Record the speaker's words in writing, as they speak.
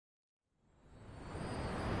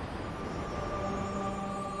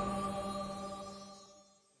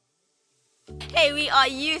Hey, we are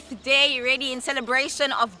Youth Day, ready in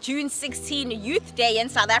celebration of June 16 Youth Day in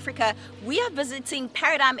South Africa. We are visiting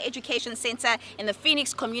Paradigm Education Center in the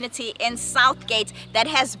Phoenix community in Southgate that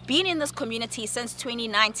has been in this community since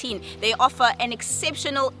 2019. They offer an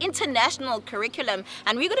exceptional international curriculum,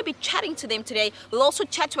 and we're going to be chatting to them today. We'll also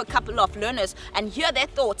chat to a couple of learners and hear their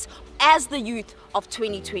thoughts as the youth of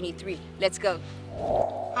 2023. Let's go.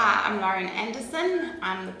 Hi, I'm Lauren Anderson.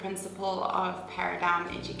 I'm the principal of Paradigm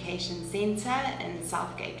Education Center in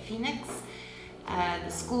Southgate, Phoenix. The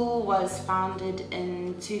school was founded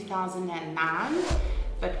in 2009,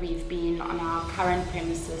 but we've been on our current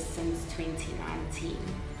premises since 2019.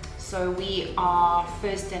 So we are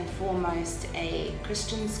first and foremost a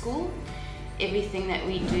Christian school. Everything that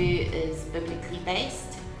we do is biblically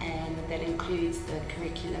based, and that includes the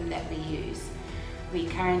curriculum that we use. We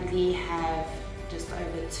currently have just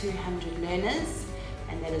over 200 learners,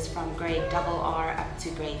 and that is from grade RR up to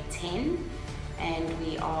grade 10, and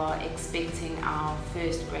we are expecting our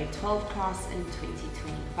first grade 12 class in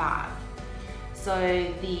 2025. So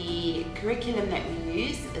the curriculum that we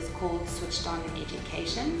use is called Switched On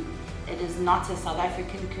Education. It is not a South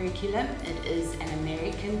African curriculum, it is an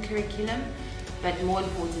American curriculum, but more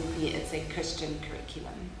importantly it's a Christian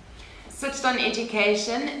curriculum. Switched On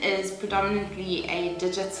Education is predominantly a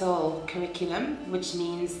digital curriculum, which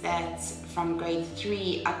means that from grade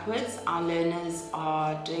 3 upwards, our learners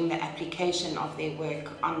are doing the application of their work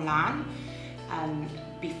online.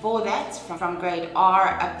 Before that, from grade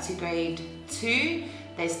R up to grade 2,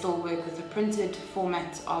 they still work with the printed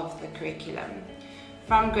format of the curriculum.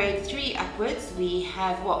 From grade 3 upwards, we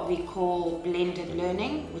have what we call blended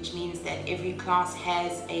learning, which means that every class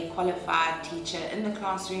has a qualified teacher in the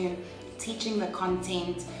classroom teaching the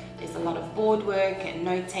content. There's a lot of board work and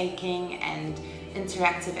note-taking and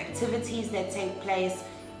interactive activities that take place,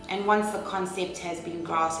 and once the concept has been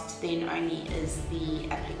grasped, then only is the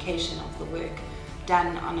application of the work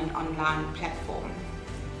done on an online platform.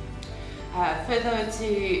 Further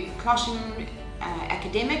to classroom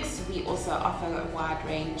academics, we also offer a wide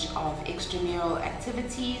range of extramural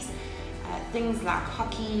activities, things like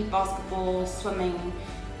hockey, basketball, swimming,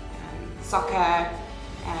 soccer,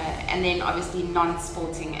 and then obviously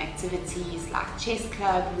non-sporting activities like chess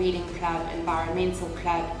club, reading club, environmental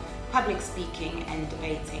club, public speaking and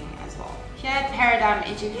debating as well. Here at Paradigm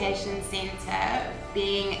Education Center,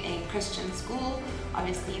 being a Christian school,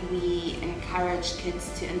 obviously we encourage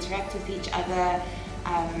kids to interact with each other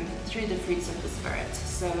through the fruits of the Spirit.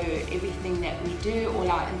 So everything that we do, all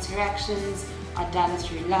our interactions are done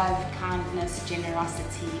through love, kindness,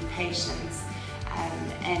 generosity, patience,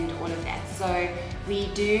 and all of that. So we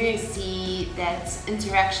do see that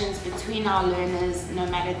interactions between our learners, no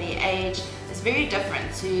matter their age, is very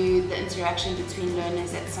different to the interaction between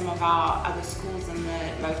learners at some of our other schools in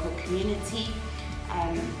the local community.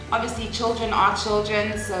 Obviously children are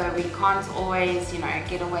children, so we can't always,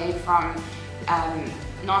 get away from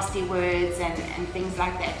nasty words and things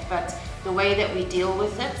like that, but the way that we deal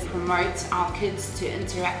with it, promote our kids to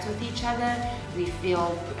interact with each other, we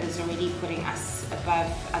feel is already putting us above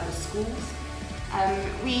other schools.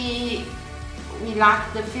 We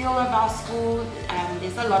like the feel of our school.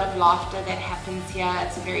 There's a lot of laughter that happens here.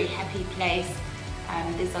 It's a very happy place.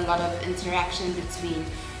 There's a lot of interaction between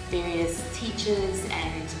various teachers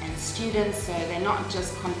and students, so they're not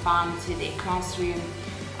just confined to their classroom.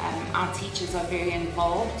 Our teachers are very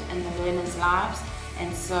involved in the learners' lives,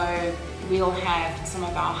 and so we'll have some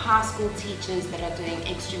of our high school teachers that are doing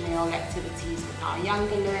extramural activities with our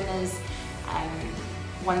younger learners.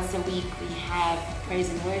 Once a week we have praise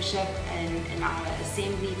and worship in our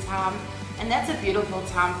assembly time, and that's a beautiful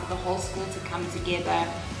time for the whole school to come together.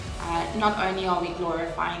 Not only are we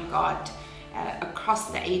glorifying God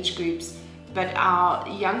across the age groups, but our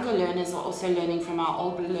younger learners are also learning from our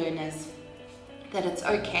older learners that it's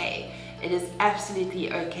okay. It is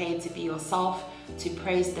absolutely okay to be yourself, to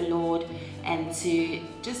praise the Lord, and to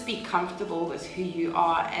just be comfortable with who you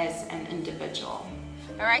are as an individual.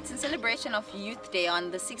 Alright, in celebration of Youth Day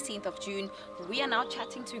on the 16th of June, we are now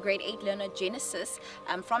chatting to grade 8 learner Genesis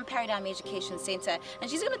from Paradigm Education Center,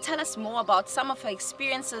 and she's going to tell us more about some of her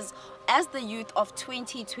experiences as the youth of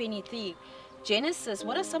 2023. Genesis,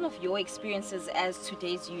 what are some of your experiences as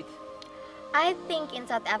today's youth? I think in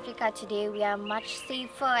South Africa today we are much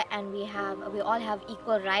safer, and we all have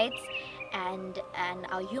equal rights, and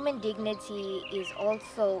our human dignity is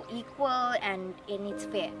also equal and it's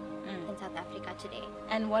fair in South Africa today.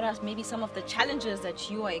 And what are maybe some of the challenges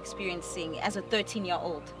that you are experiencing as a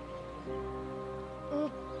 13-year-old?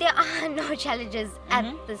 There are no challenges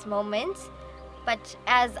at this moment, but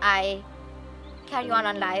as I carry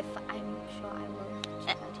on life, I'm sure I will.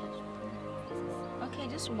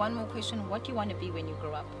 just one more question. What do you want to be when you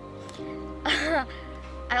grow up?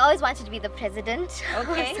 I always wanted to be the president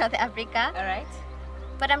Okay. of South Africa, All right.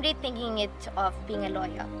 but I'm rethinking it of being a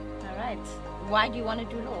lawyer All right. Why do you want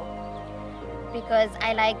to do law? because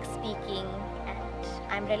I like speaking and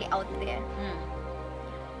I'm really out there.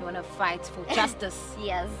 You want to fight for justice.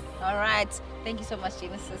 Yes. All right. Thank you so much,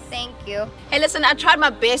 Genesis. Thank you. Hey, listen, I tried my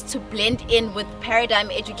best to blend in with Paradigm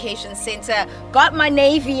Education Center. Got my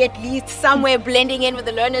Navy at least somewhere blending in with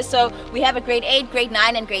the learners. So we have a grade 8, grade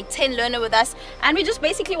 9 and grade 10 learner with us. And we just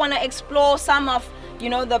basically want to explore some of, you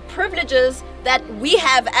know, the privileges that we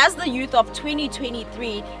have as the youth of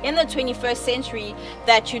 2023 in the 21st century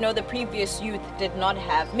that, you know, the previous youth did not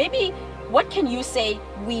have. Maybe what can you say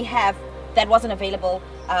we have that wasn't available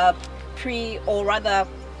pre or rather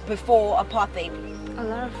before apartheid? A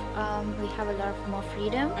lot of we have a lot of more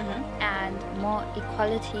freedom and more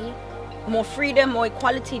equality. More freedom, more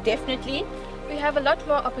equality, definitely. We have a lot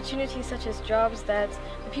more opportunities such as jobs that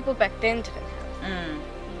the people back then didn't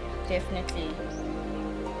have. Definitely.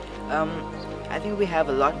 I think we have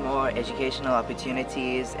a lot more educational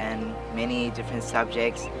opportunities and many different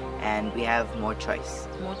subjects, and we have more choice.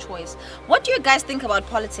 More choice. What do you guys think about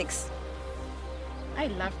politics? I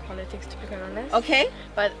love politics, to be quite honest. Okay.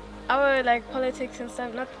 But our politics and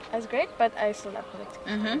stuff not as great, but I still love politics.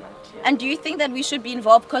 Very much, yeah. And do you think that we should be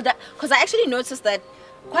involved? Because I actually noticed that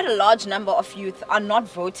quite a large number of youth are not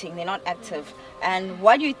voting, they're not active. And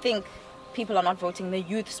why do you think people are not voting, the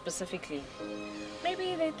youth specifically?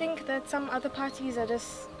 Maybe they think that some other parties are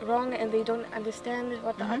just wrong and they don't understand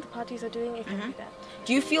what the other parties are doing. It can be that.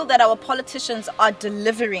 Do you feel that our politicians are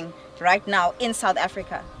delivering right now in South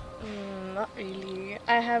Africa? Not really.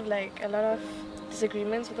 I have a lot of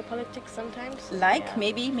disagreements with the politics sometimes. Like Yeah.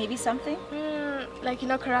 maybe something?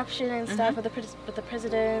 Corruption and stuff with the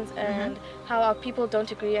president and how our people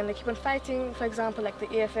don't agree and they keep on fighting. For example, like the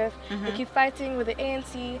EFF, they keep fighting with the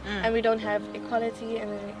ANC and we don't have equality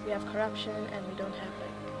and then we have corruption and we don't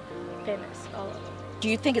have fairness all over. Do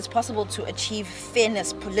you think it's possible to achieve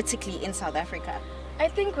fairness politically in South Africa? I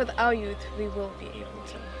think with our youth we will be able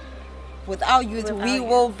to. With our youth, With we our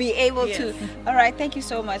will youth. be able Yes. to. All right, thank you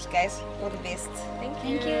so much, guys. All the best. Thank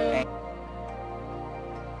Thank you. you.